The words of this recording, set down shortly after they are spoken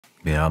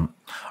Yeah.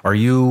 Are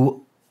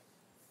you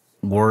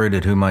worried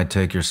at who might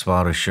take your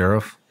spot as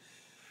sheriff?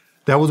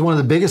 That was one of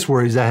the biggest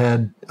worries I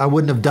had. I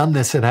wouldn't have done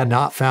this and had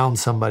not found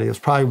somebody. It was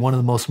probably one of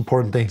the most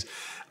important things.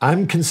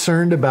 I'm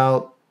concerned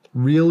about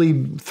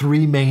really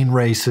three main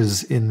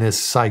races in this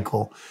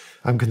cycle.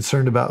 I'm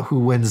concerned about who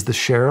wins the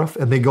sheriff,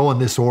 and they go in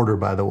this order,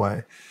 by the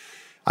way.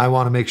 I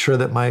want to make sure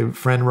that my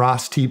friend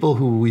Ross Teeple,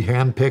 who we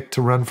handpicked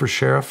to run for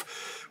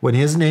sheriff, when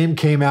his name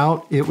came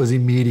out, it was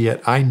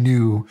immediate. I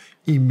knew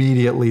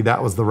immediately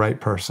that was the right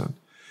person.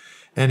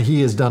 And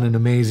he has done an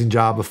amazing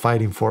job of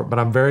fighting for it. But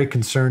I'm very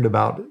concerned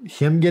about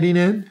him getting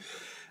in.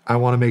 I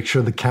want to make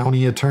sure the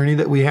county attorney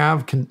that we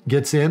have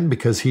gets in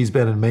because he's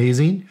been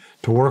amazing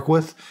to work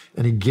with.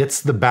 And he gets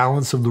the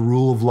balance of the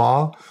rule of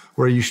law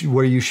where you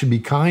should be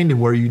kind and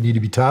where you need to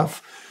be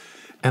tough.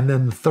 And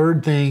then the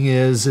third thing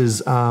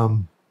is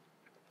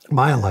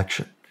my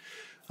election.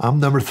 I'm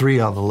number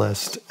 3 on the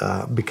list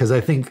because I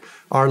think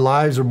our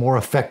lives are more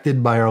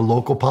affected by our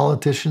local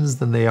politicians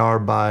than they are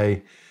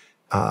by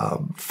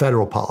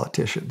federal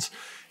politicians.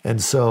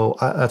 And so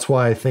that's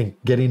why I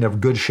think getting a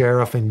good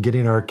sheriff and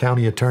getting our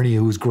county attorney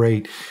who's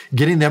great,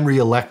 getting them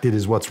reelected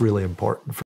is what's really important.